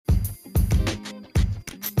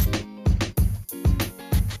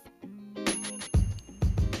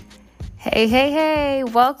Hey, hey, hey,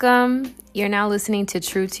 welcome. You're now listening to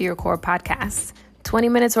True to Your Core podcast, 20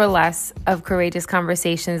 minutes or less of courageous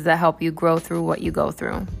conversations that help you grow through what you go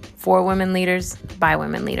through. For women leaders, by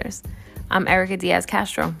women leaders. I'm Erica Diaz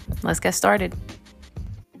Castro. Let's get started.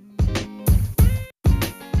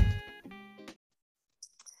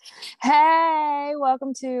 Hey,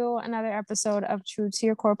 welcome to another episode of True to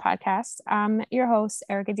Your Core podcast. I'm your host,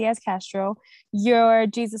 Erica Diaz Castro, your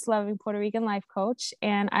Jesus-loving Puerto Rican life coach,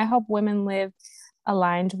 and I help women live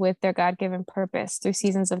aligned with their God-given purpose through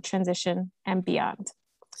seasons of transition and beyond.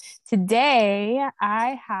 Today,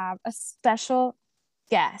 I have a special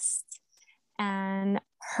guest, and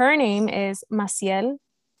her name is Maciel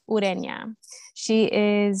Ureña. She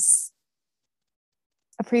is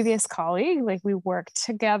a previous colleague. Like, we worked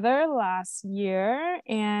together last year,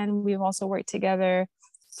 and we've also worked together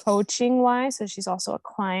coaching wise. So she's also a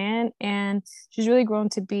client, and she's really grown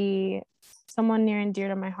to be someone near and dear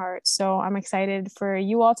to my heart. So I'm excited for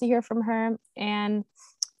you all to hear from her, and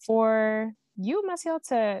for you, Maciel,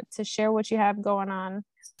 to share what you have going on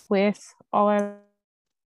with all our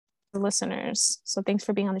listeners. So thanks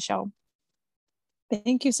for being on the show.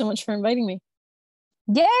 Thank you so much for inviting me.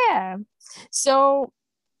 Yeah. So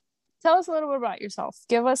tell us a little bit about yourself.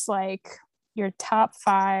 Give us like your top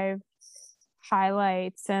 5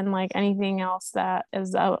 highlights and like anything else that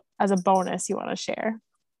is as a bonus you want to share.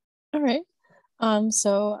 All right.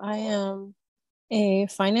 So I am a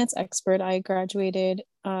finance expert. I graduated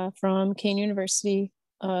from Kean University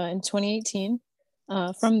in 2018.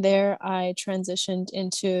 From there, I transitioned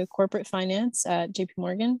into corporate finance at JP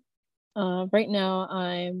Morgan. Right now,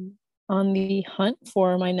 I'm on the hunt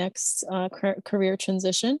for my next career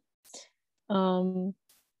transition. And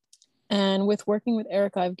with working with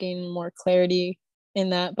Erica, I've gained more clarity in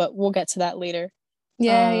that, but we'll get to that later.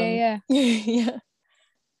 Yeah. Yeah.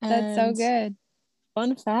 That's so good.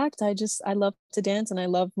 Fun fact, I love to dance and I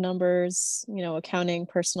love numbers, accounting,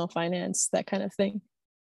 personal finance, that kind of thing.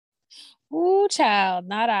 Ooh, child,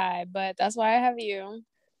 not I, but that's why I have you.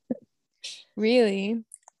 Really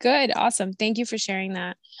good. Awesome. Thank you for sharing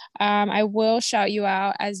that. I will shout you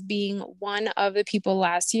out as being one of the people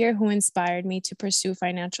last year who inspired me to pursue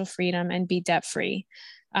financial freedom and be debt free.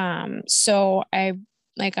 So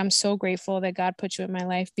I'm so grateful that God put you in my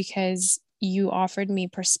life, because you offered me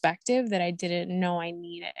perspective that I didn't know I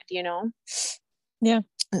needed, Yeah. It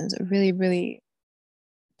was a really, really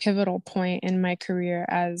pivotal point in my career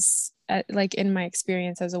in my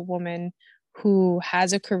experience as a woman who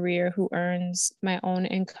has a career, who earns my own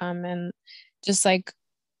income. And just like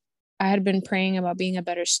I had been praying about being a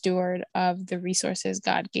better steward of the resources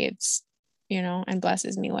God gives, and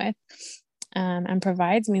blesses me with, and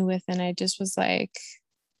provides me with. And I just was like,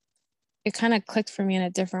 it kind of clicked for me in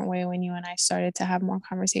a different way when you and I started to have more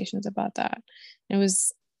conversations about that. It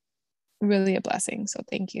was really a blessing. So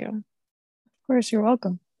thank you. Of course, you're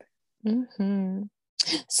welcome. Mm-hmm.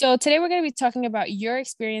 So today we're going to be talking about your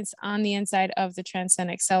experience on the inside of the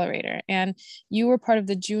Transcend Accelerator. And you were part of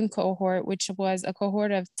the June cohort, which was a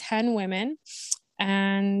cohort of 10 women.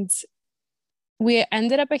 And we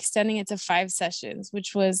ended up extending it to 5 sessions,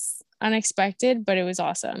 which was unexpected, but it was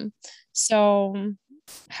awesome. So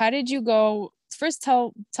how did you go? First,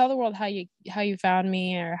 tell the world how you found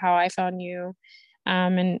me, or how I found you.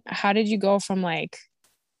 And how did you go from like,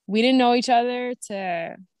 we didn't know each other,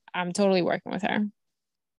 to I'm totally working with her?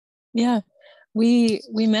 Yeah, we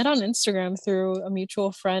met on Instagram through a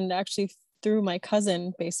mutual friend, actually through my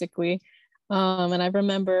cousin, basically. And I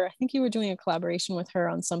remember, I think you were doing a collaboration with her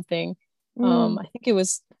on something. I think it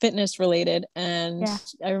was fitness related, and Yeah.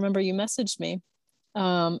 I remember you messaged me.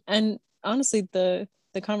 And honestly, the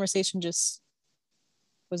conversation just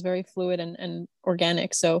was very fluid and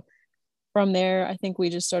organic. So from there, I think we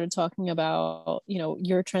just started talking about,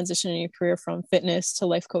 your transition in your career from fitness to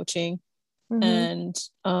life coaching, and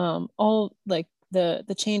all like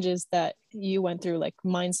the changes that you went through, like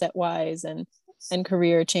mindset wise and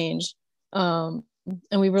career change. And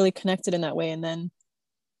we really connected in that way. And then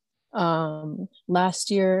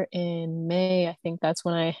last year in May, I think that's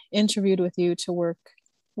when I interviewed with you to work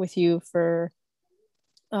with you for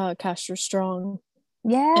Castro Strong.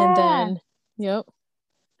 Yeah. And then yep.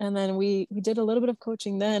 And then we did a little bit of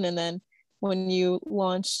coaching then. And then when you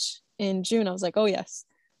launched in June, I was like, oh yes,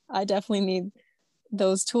 I definitely need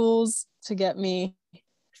those tools to get me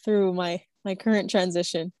through my current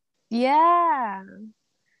transition. Yeah.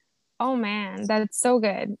 Oh man, that's so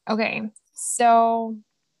good. Okay. So,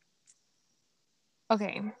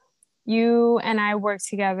 okay. You and I worked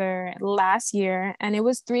together last year, and it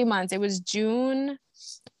was 3 months. It was June,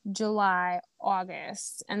 July,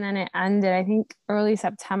 August, and then it ended, I think, early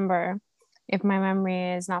September. if my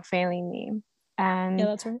memory is not failing me. Yeah, And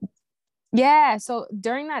that's right. yeah, so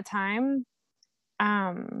during that time,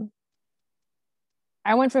 um,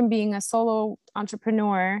 I went from being a solo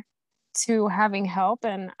entrepreneur to having help.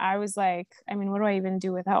 And I was like, I mean, what do I even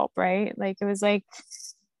do with help? Right. Like it was like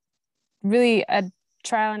really a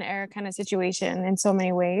trial and error kind of situation in so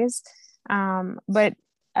many ways. But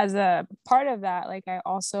as a part of that, like I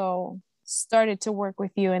also started to work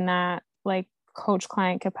with you in that like coach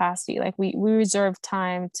client capacity. Like we reserve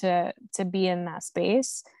time to be in that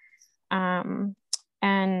space.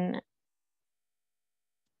 And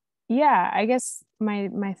yeah, I guess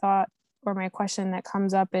my thought or my question that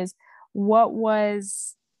comes up is what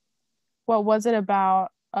was what was it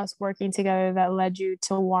about us working together that led you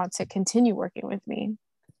to want to continue working with me?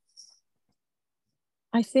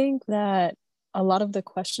 I think that a lot of the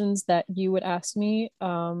questions that you would ask me,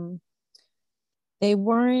 they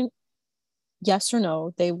weren't yes or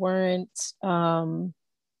no. They weren't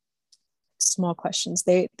small questions.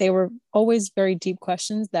 They were always very deep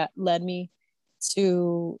questions that led me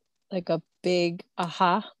to like a big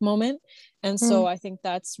aha moment. And so Mm, I think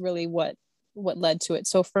that's really what led to it.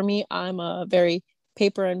 So for me, I'm a very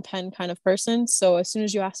paper and pen kind of person. So as soon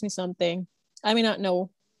as you ask me something, I may not know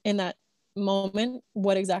in that moment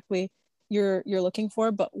what exactly you're looking for,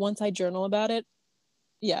 but once I journal about it,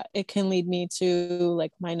 yeah, it can lead me to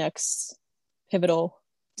like my next pivotal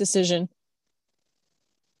decision.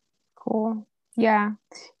 cool. Yeah.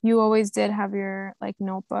 You always did have your like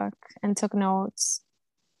notebook and took notes.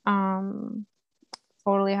 Um,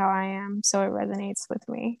 totally how I am. So it resonates with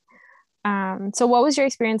me. So what was your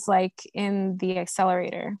experience like in the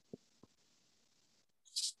accelerator?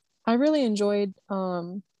 I really enjoyed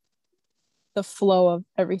the flow of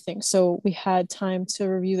everything. So we had time to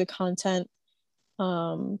review the content,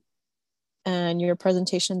 um, and your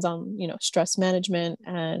presentations on, stress management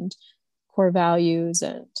and core values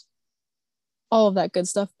and all of that good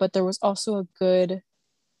stuff. But there was also a good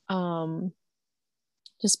um,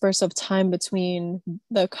 disperse of time between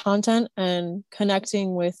the content and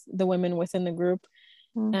connecting with the women within the group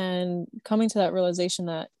Mm, and coming to that realization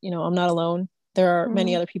that, I'm not alone. There are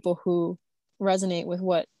many mm, other people who resonate with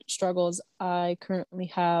what struggles I currently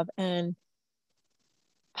have and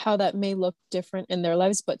how that may look different in their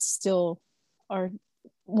lives, but still are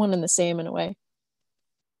one and the same in a way.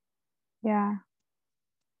 yeah,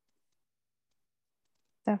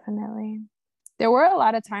 definitely. There were a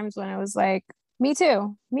lot of times when it was like, me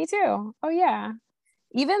too, me too. Oh yeah.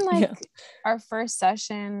 Even like Yeah. our first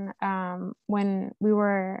session, when we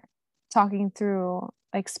were talking through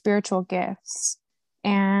like spiritual gifts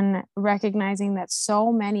and recognizing that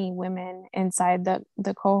so many women inside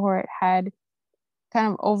the cohort had kind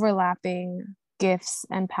of overlapping gifts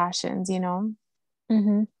and passions, you know?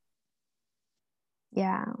 Mm-hmm.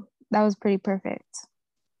 Yeah, that was pretty perfect.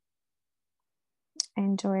 I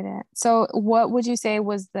enjoyed it. So, what would you say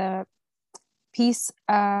was the piece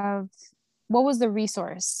of what was the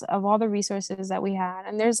resource of all the resources that we had?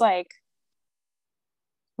 And there's like,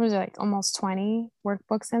 what is it, like almost 20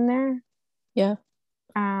 workbooks in there? Yeah.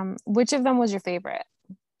 Which of them was your favorite?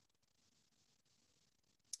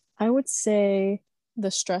 I would say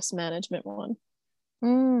the stress management one.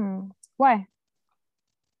 Why?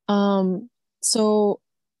 Um, so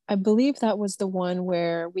I believe that was the one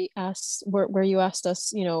where where you asked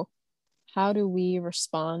us, how do we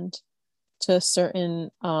respond to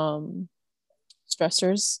certain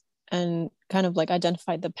stressors and kind of like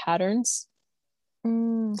identified the patterns.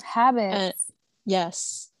 And Habits.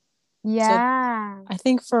 yes. So Yeah. I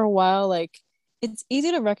think for a while, like it's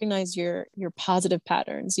easy to recognize your positive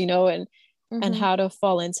patterns, and Mm-hmm. how to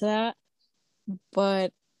fall into that.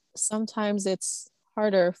 But sometimes it's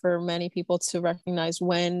harder for many people to recognize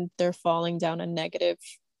when they're falling down a negative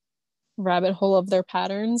rabbit hole of their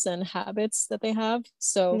patterns and habits that they have.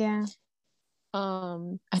 So Yeah.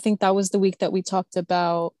 I think that was the week that we talked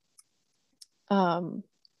about um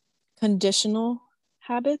conditional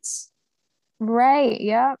habits. Right.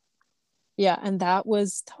 Yep. Yeah, and that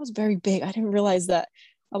was very big. I didn't realize that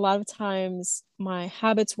a lot of times my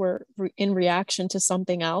habits were in reaction to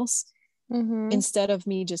something else Mm-hmm. instead of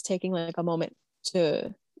me just taking like a moment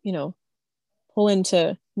to, you know, pull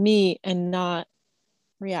into me and not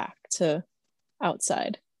react to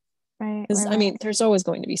outside. Right. Because Right. I Right. mean, there's always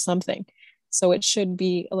going to be something. So it should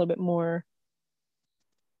be a little bit more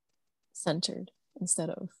centered instead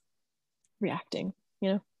of reacting,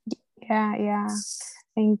 you know? Yeah. Yeah.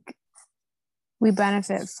 I think we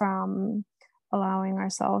benefit from allowing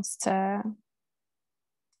ourselves to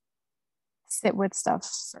sit with stuff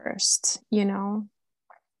first, you know?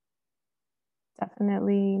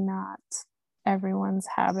 Definitely not everyone's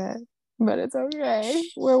habit. but it's okay.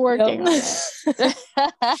 We're working on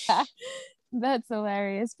it. That's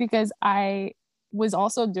hilarious because I was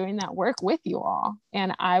also doing that work with you all.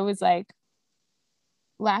 And I was like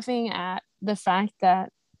laughing at the fact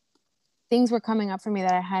that things were coming up for me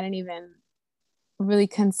that I hadn't even really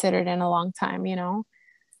considered in a long time, you know?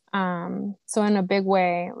 So in a big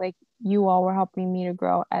way, like you all were helping me to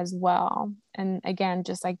grow as well. And again,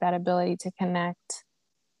 just like that ability to connect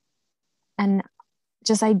and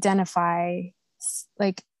just identify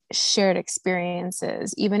like shared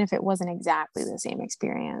experiences, even if it wasn't exactly the same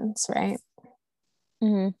experience, right?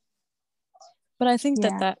 Mm-hmm. But I think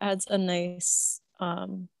that Yeah. that adds a nice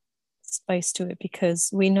spice to it, because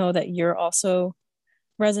we know that you're also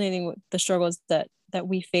resonating with the struggles that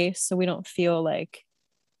we face, so we don't feel like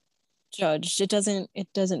judged. It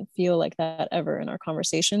doesn't feel like that ever in our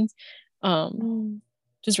conversations.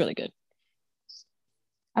 Just really good.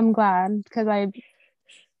 I'm glad because I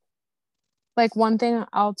like one thing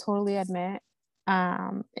I'll totally admit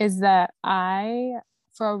is that I,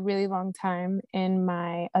 for a really long time in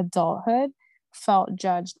my adulthood, felt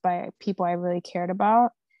judged by people I really cared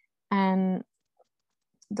about. And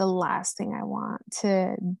the last thing I want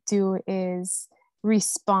to do is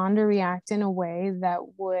respond or react in a way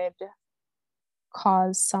that would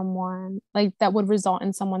cause someone like that would result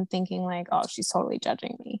in someone thinking like, oh, she's totally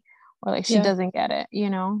judging me, or like she Yeah, doesn't get it, you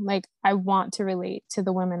know? Like I want to relate to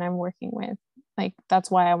the women I'm working with. Like that's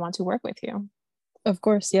why I want to work with you. of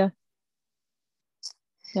course. Yeah.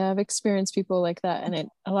 Yeah, I've experienced people like that, and it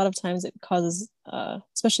a lot of times it causes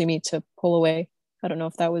especially me to pull away. I don't know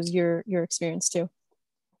if that was your experience too.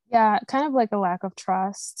 Yeah, kind of like a lack of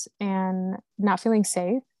trust and not feeling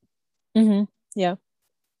safe. Mm-hmm. Yeah.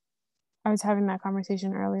 I was having that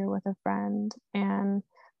conversation earlier with a friend, and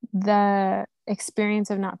the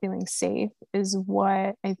experience of not feeling safe is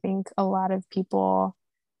what I think a lot of people,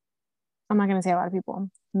 I'm not going to say a lot of people,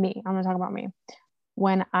 me, I'm going to talk about me.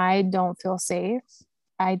 When I don't feel safe,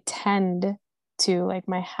 I tend to, like,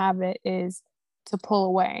 my habit is to pull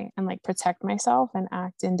away and like protect myself and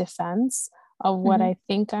act in defense of what Mm-hmm. I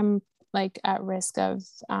think I'm like at risk of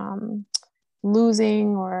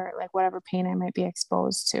losing, or like whatever pain I might be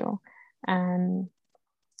exposed to. And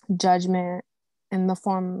judgment, in the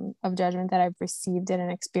form of judgment that I've received it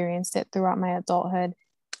and experienced it throughout my adulthood,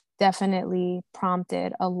 definitely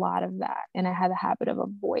prompted a lot of that. And I had the habit of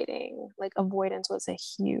avoiding, like, avoidance was a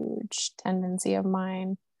huge tendency of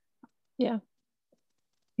mine. Yeah.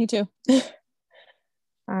 Me too.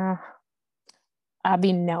 Uh, I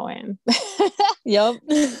be knowing. Yep.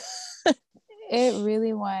 It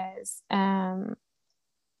really was.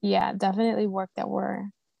 Yeah, definitely work that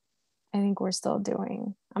I think we're still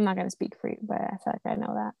doing. I'm not going to speak for you, but I feel like I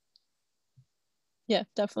know that. Yeah,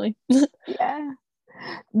 definitely. Yeah.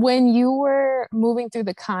 When you were moving through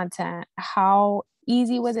the content, how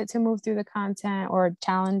easy was it to move through the content, or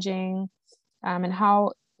challenging? And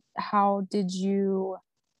how did you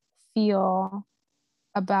feel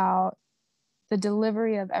about the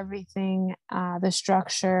delivery of everything, the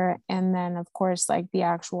structure, and then of course like the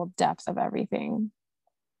actual depth of everything?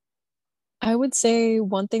 I would say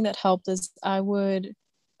one thing that helped is I would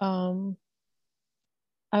do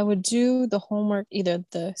the homework either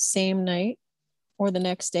the same night or the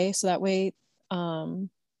next day, so that way um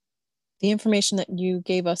the information that you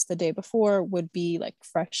gave us the day before would be like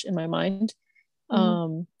fresh in my mind.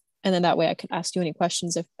 Mm-hmm. And then that way I could ask you any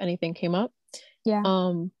questions if anything came up. Yeah.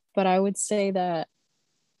 But I would say that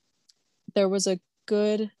there was a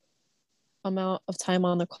good amount of time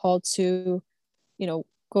on the call to,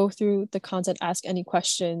 go through the content, ask any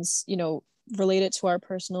questions, relate it to our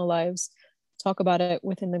personal lives, talk about it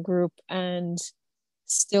within the group, and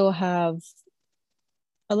still have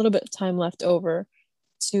a little bit of time left over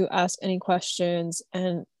to ask any questions.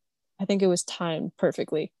 And I think it was timed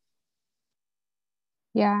perfectly.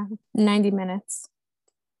 Yeah. 90 minutes.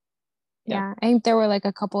 Yeah. Yeah. I think there were like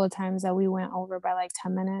a couple of times that we went over by like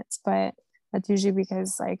 10 minutes, but that's usually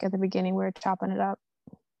because like at the beginning we were chopping it up.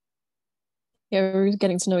 Yeah, we were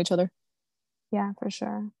getting to know each other. Yeah, for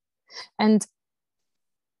sure. And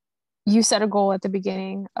you set a goal at the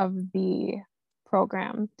beginning of the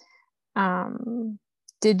program. Um,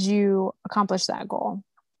 did you accomplish that goal?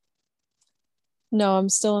 No, I'm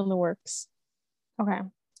still in the works. Okay.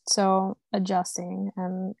 So adjusting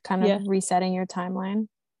and kind of Yeah. resetting your timeline.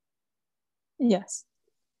 Yes.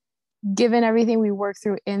 Given everything we worked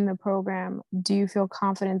through in the program, do you feel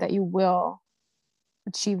confident that you will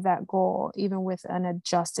achieve that goal even with an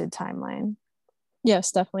adjusted timeline?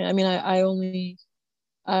 Yes, definitely. I mean,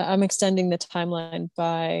 I'm extending the timeline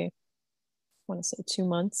by, I want to say 2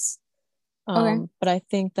 months. Okay. But I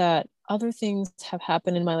think that other things have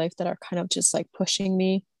happened in my life that are kind of just like pushing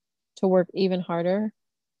me to work even harder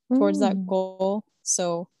towards that goal.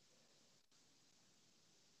 So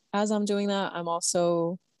as I'm doing that, I'm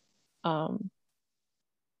also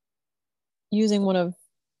using one of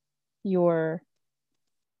your,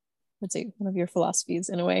 let's say, one of your philosophies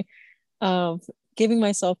in a way of giving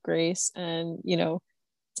myself grace and, you know,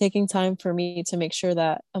 taking time for me to make sure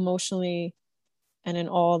that emotionally and in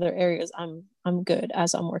all other areas I'm good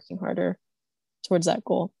as I'm working harder towards that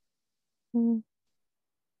goal. Go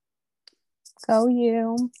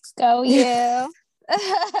you. Go you.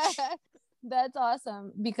 That's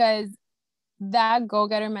awesome, because that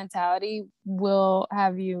go-getter mentality will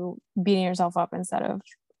have you beating yourself up instead of,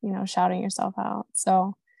 you know, shouting yourself out.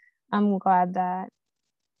 So I'm glad that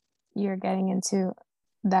you're getting into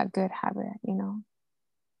that good habit, you know.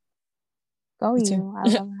 Go Me you. too. I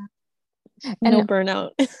love that. And no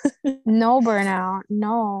burnout. no burnout.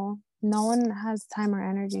 No one has time or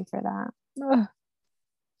energy for that. Ugh.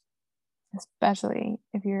 Especially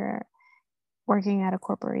if you're working at a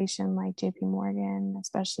corporation like JP Morgan,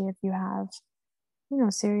 especially if you have, you know,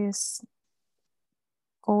 serious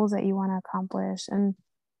goals that you want to accomplish and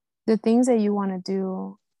the things that you want to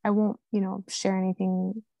do. I won't, you know, share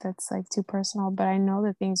anything that's like too personal, but I know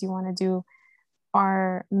the things you want to do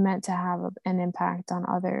are meant to have an impact on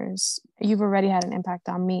others. You've already had an impact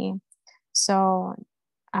on me. So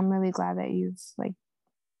I'm really glad that you've like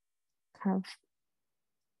kind of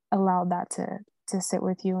allowed that to sit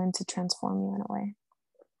with you and to transform you in a way.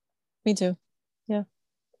 Me too. Yeah.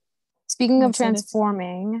 Speaking of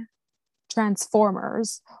transforming,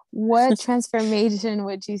 Transformers, what transformation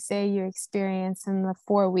would you say you experienced in the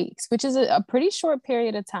 4 weeks, which is a pretty short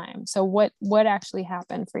period of time? So what actually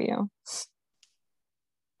happened for you?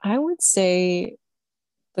 I would say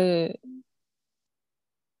the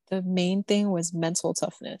main thing was mental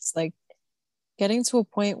toughness, like getting to a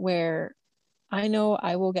point where I know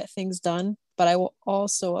I will get things done, but I will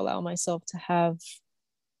also allow myself to have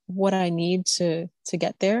what I need to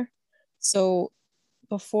get there. So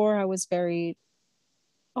before I was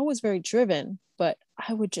always very driven, but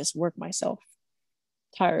I would just work myself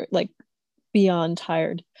tired, like beyond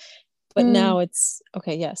tired. But now it's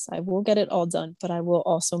okay, yes, I will get it all done, but I will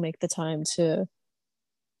also make the time to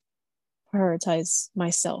prioritize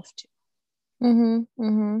myself too.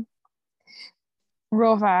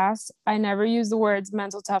 Real fast, I never use the words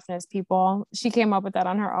mental toughness, people. She came up with that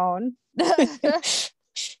on her own.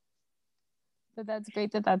 But that's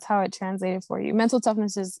great that that's how it translated for you. Mental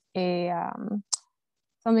toughness is a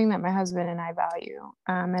something that my husband and I value.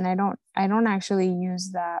 And I don't actually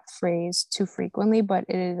use that phrase too frequently, but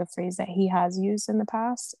it is a phrase that he has used in the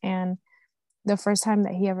past. And the first time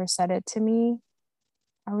that he ever said it to me,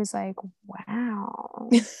 I was like, wow,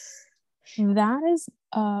 that is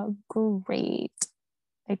a great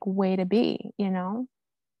like way to be, you know?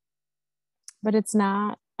 But it's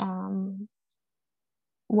not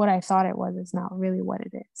what I thought it was. It's not really what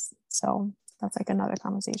it is. So that's like another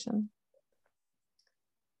conversation.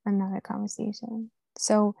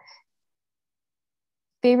 So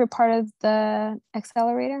favorite part of the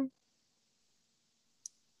accelerator?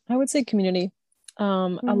 I would say community.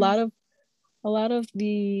 A lot of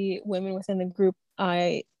the women within the group,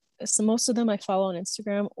 so most of them I follow on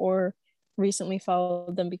Instagram or recently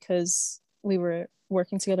followed them because we were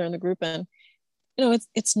working together in the group, and you know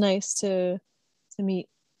it's nice to meet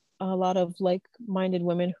a lot of like-minded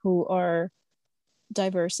women who are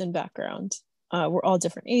diverse in background. We're all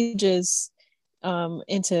different ages,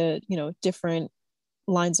 into different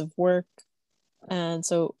lines of work, and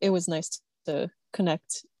so it was nice to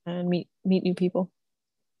connect and meet new people.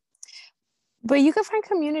 But you can find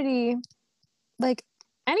community like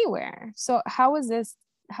anywhere. So how was this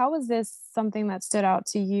something that stood out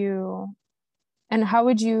to you? And how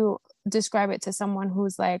would you describe it to someone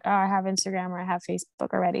who's like, oh, I have Instagram or I have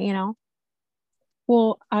Facebook already, you know?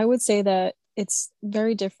 Well, I would say that it's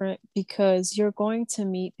very different because you're going to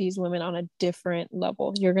meet these women on a different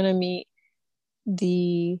level. You're going to meet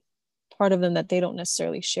the part of them that they don't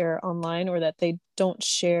necessarily share online, or that they don't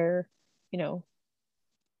share, you know,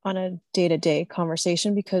 on a day-to-day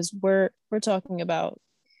conversation, because we're talking about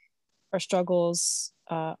our struggles,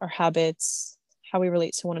 our habits, how we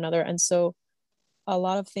relate to one another. And so a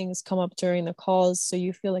lot of things come up during the calls, so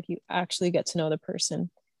you feel like you actually get to know the person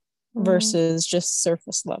versus just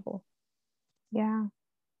surface level. Yeah.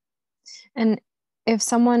 And if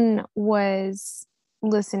someone was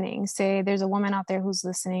listening, say there's a woman out there who's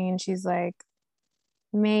listening and she's like,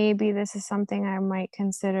 maybe this is something I might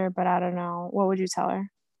consider, but I don't know, what would you tell her?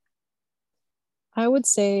 I would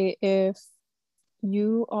say if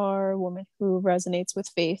you are a woman who resonates with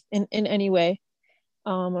faith in any way,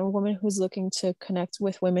 a woman who's looking to connect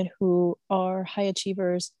with women who are high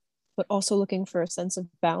achievers, but also looking for a sense of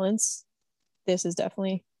balance, this is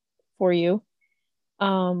definitely for you.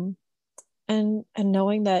 And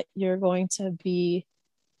knowing that you're going to be,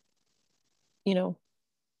 you know,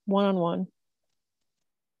 one-on-one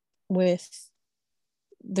with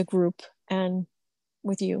the group and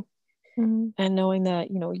with you, and knowing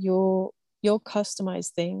that, you know, you'll customize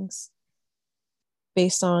things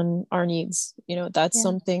based on our needs. You know, that's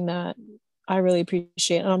something that I really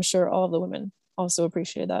appreciate, and I'm sure all of the women also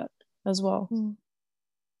appreciate that as well.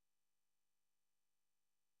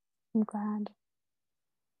 I'm glad.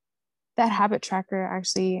 That habit tracker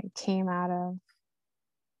actually came out of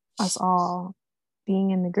us all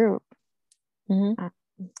being in the group,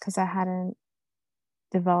 because I hadn't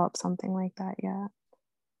developed something like that yet.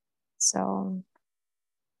 So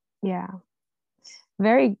yeah,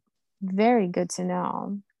 very, very good to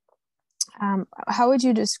know. How would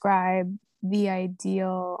you describe the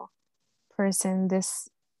ideal person this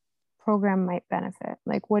program might benefit?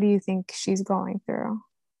 Like, what do you think she's going through?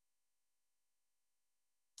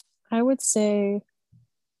 I would say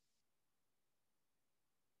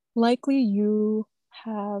likely you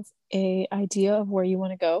have a idea of where you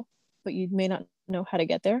want to go, but you may not know how to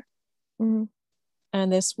get there. And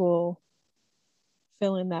this will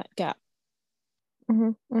fill in that gap.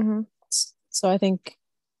 So I think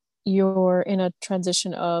you're in a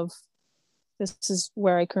transition of, this is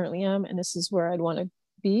where I currently am and this is where I'd want to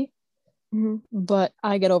be. But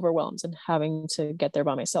I get overwhelmed in having to get there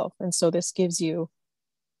by myself. And so this gives you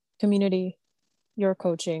community, your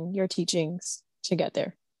coaching, your teachings to get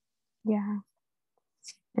there. Yeah.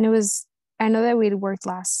 And it was, I know that we'd worked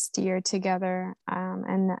last year together,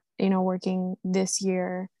 and, you know, working this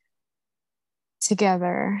year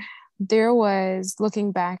together, there was,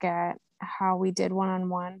 looking back at how we did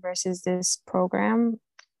one-on-one versus this program,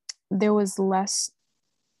 there was less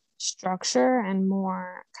structure and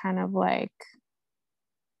more kind of like,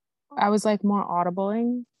 I was like more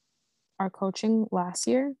audibling our coaching last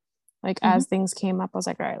year. Like as things came up, I was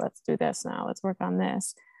like, all right, let's do this now. Let's work on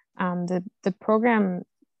this. The program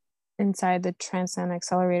inside the Transcend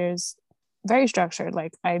Accelerators, very structured.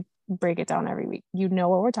 Like I break it down every week. You know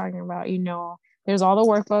what we're talking about. You know, there's all the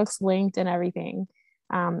workbooks linked and everything.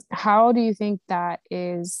 How do you think that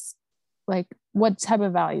is, like, what type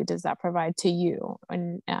of value does that provide to you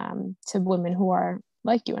and to women who are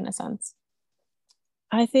like you in a sense?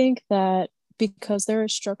 I think that because there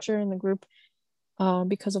is structure in the group,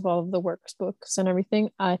 because of all of the workbooks and everything,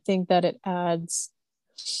 I think that it adds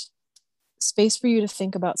space for you to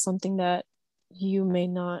think about something that you may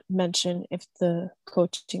not mention if the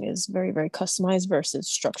coaching is very, very customized versus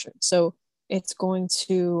structured. So it's going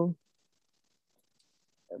to,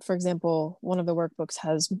 for example, one of the workbooks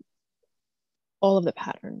has all of the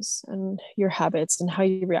patterns and your habits and how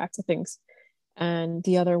you react to things. And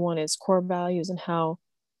the other one is core values and how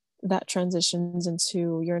that transitions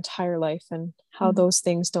into your entire life and how those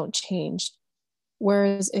things don't change.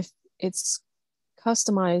 Whereas if it's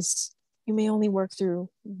customized, you may only work through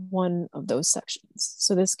one of those sections.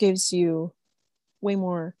 So this gives you way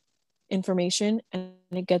more information and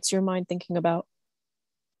it gets your mind thinking about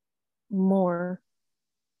more,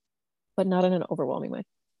 but not in an overwhelming way.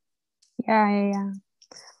 Yeah.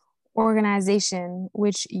 Organization,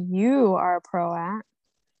 which you are a pro at.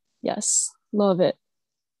 Yes, love it.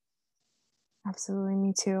 Absolutely,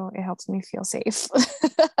 me too. It helps me feel safe.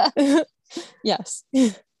 Yes.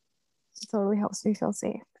 It totally helps me feel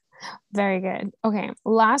safe. Very good. Okay,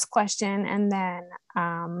 last question, and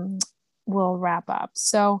then we'll wrap up.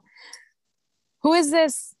 So, who is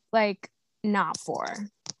this like not for?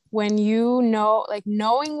 When you know, like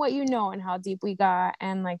knowing what you know and how deep we got,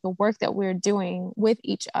 and like the work that we're doing with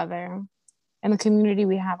each other, and the community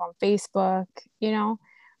we have on Facebook, you know,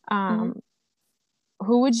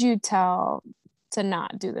 who would you tell to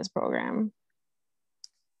not do this program?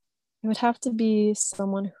 It would have to be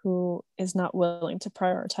someone who is not willing to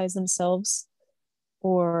prioritize themselves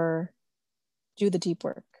or do the deep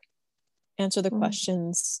work, answer the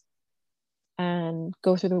questions, and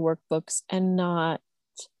go through the workbooks and not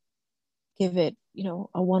give it, you know,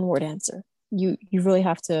 a one-word answer. You really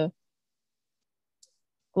have to.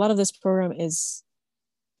 A lot of this program is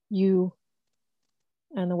you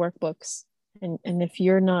and the workbooks. And if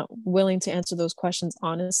you're not willing to answer those questions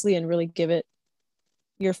honestly and really give it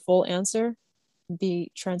your full answer,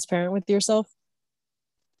 be transparent with yourself,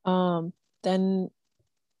 then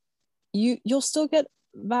you'll still get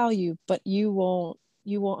value, but you won't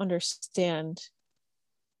understand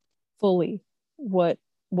fully what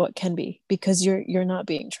what can be, because you're not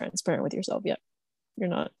being transparent with yourself yet. You're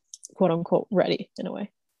not, quote unquote, ready in a way.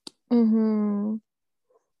 Mm-hmm.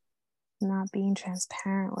 Not being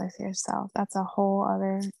transparent with yourself. That's a whole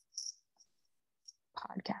other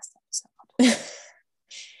podcast episode.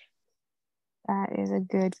 That is a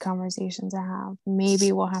good conversation to have.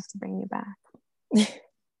 Maybe we'll have to bring you back.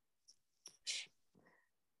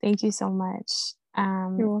 Thank you so much.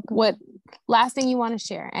 You're welcome. What last thing you want to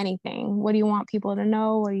share? Anything? What do you want people to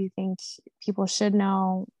know? What do you think people should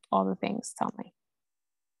know? All the things. Tell me.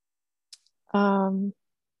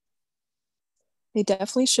 They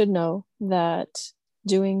definitely should know that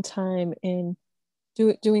doing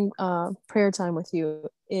prayer time with you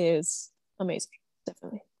is amazing.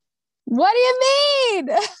 Definitely. What do you mean?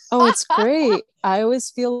 Oh, it's great. I always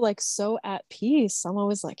feel like so at peace. I'm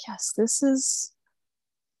always like, yes, this is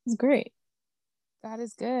great. God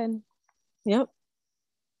is good. Yep.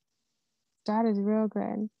 God is real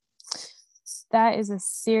good. That is a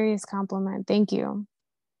serious compliment. Thank you.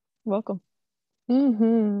 Welcome.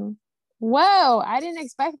 Mm-hmm. Whoa, I didn't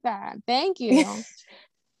expect that. Thank you.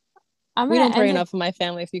 We don't pray enough for my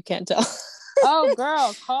family, if you can't tell. Oh,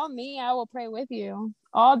 girl, call me. I will pray with you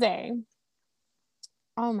all day.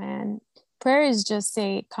 Oh, man. Prayer is just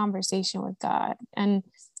a conversation with God. And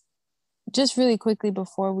just really quickly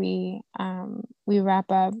before we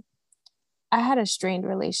wrap up, I had a strained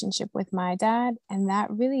relationship with my dad, and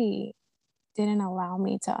that really didn't allow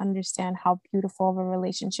me to understand how beautiful of a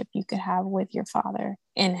relationship you could have with your father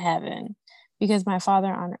in heaven, because my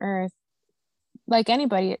father on earth, like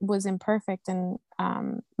anybody, was imperfect, and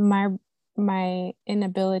my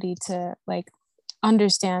inability to like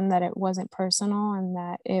understand that it wasn't personal, and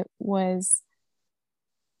that it was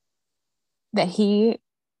that he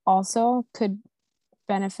also could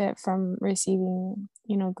benefit from receiving,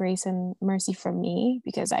 grace and mercy from me,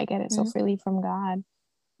 because I get it so freely from God.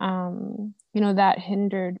 That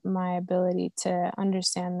hindered my ability to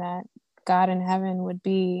understand that God in heaven would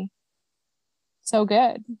be so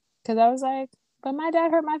good, because I was like, but my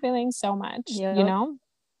dad hurt my feelings so much. Yep.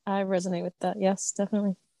 I resonate with that. Yes,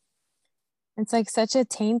 definitely. It's like such a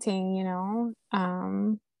tainting,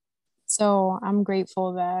 so I'm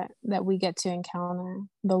grateful that we get to encounter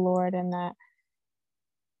the Lord, and that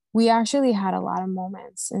we actually had a lot of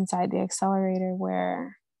moments inside the accelerator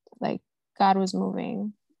where like God was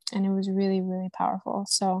moving, and it was really, really powerful.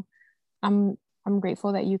 So I'm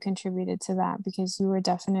grateful that you contributed to that, because you were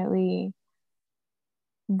definitely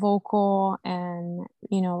vocal, and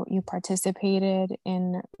you participated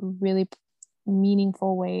in really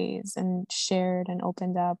meaningful ways, and shared and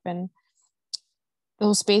opened up. And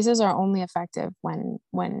those spaces are only effective when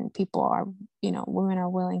people are, women are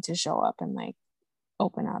willing to show up and like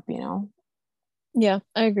open up. Yeah,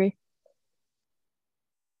 I agree.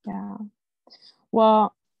 Yeah.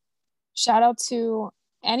 Well, shout out to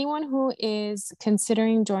anyone who is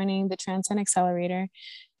considering joining the Transcend Accelerator.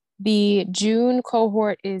 The June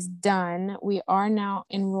cohort is done. We are now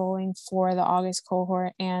enrolling for the August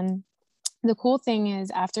cohort. And the cool thing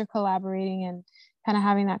is, after collaborating and kind of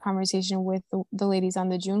having that conversation with the ladies on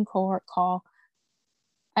the June cohort call,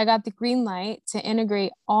 I got the green light to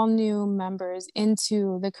integrate all new members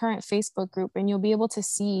into the current Facebook group. And you'll be able to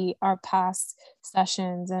see our past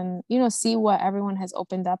sessions, and, see what everyone has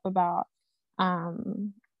opened up about.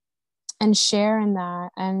 And share in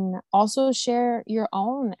that, and also share your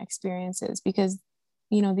own experiences, because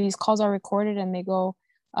these calls are recorded and they go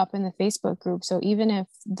up in the Facebook group. So even if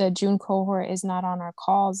the June cohort is not on our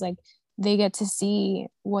calls, like, they get to see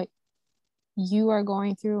what you are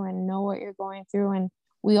going through and know what you're going through, and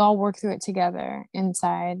we all work through it together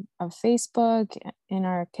inside of Facebook, in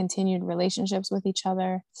our continued relationships with each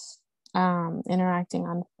other, interacting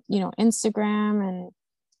on Instagram, and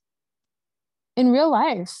in real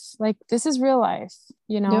life. Like, this is real life,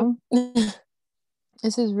 Yep.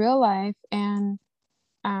 This is real life. And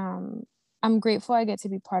I'm grateful I get to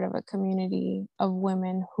be part of a community of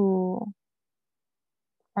women who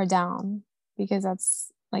are down, because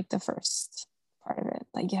that's like the first part of it.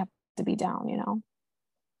 Like, you have to be down.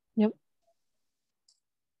 Yep.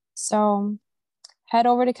 So head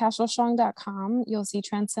over to cashflowstrong.com. You'll see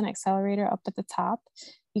Transcend Accelerator up at the top.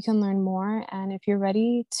 You can learn more. And if you're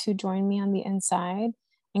ready to join me on the inside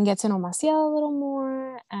and get to know Maciel a little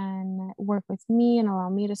more, and work with me and allow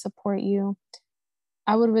me to support you,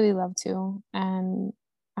 I would really love to. And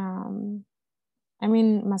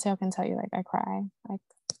Maciel can tell you, like, I cry like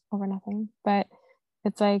over nothing, but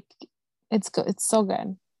it's like, it's good. It's so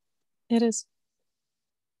good. It is.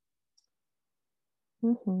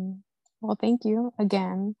 Mm-hmm. Well, thank you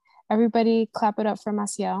again. Everybody clap it up for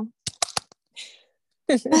Maciel.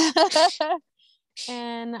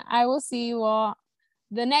 And I will see you all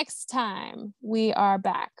the next time we are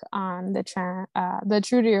back on the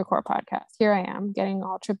True to Your Core podcast. Here I am getting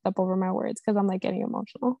all tripped up over my words because I'm like getting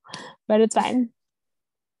emotional, but it's fine.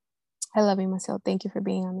 I love you, Marcel. Thank you for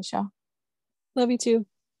being on the show. Love you too.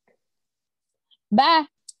 Bye.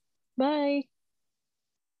 Bye.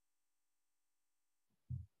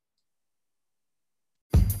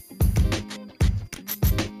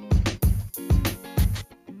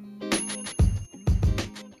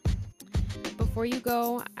 Before you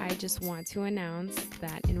go, I just want to announce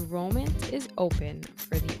that enrollment is open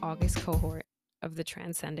for the August cohort of the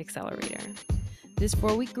Transcend Accelerator. This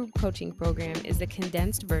 4-week group coaching program is the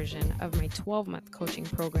condensed version of my 12-month coaching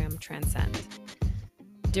program, Transcend.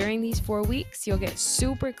 During these 4 weeks, you'll get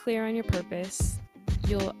super clear on your purpose,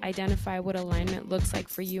 you'll identify what alignment looks like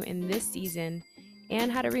for you in this season, and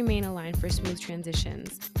how to remain aligned for smooth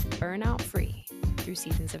transitions, burnout-free through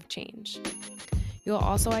seasons of change. You'll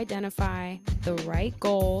also identify the right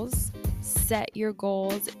goals, set your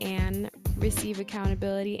goals, and receive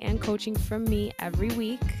accountability and coaching from me every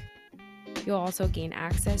week. You'll also gain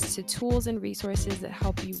access to tools and resources that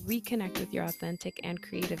help you reconnect with your authentic and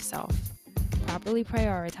creative self, properly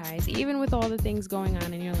prioritize, even with all the things going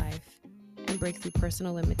on in your life, and break through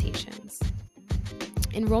personal limitations.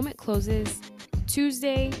 Enrollment closes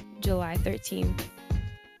Tuesday, July 13th.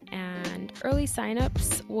 And early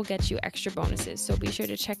signups will get you extra bonuses. So be sure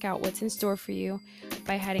to check out what's in store for you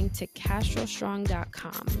by heading to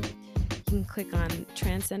castrostrong.com. You can click on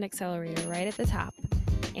Transcend Accelerator right at the top.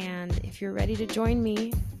 And if you're ready to join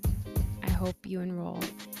me, I hope you enroll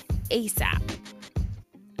ASAP.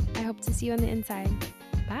 I hope to see you on the inside.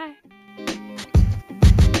 Bye.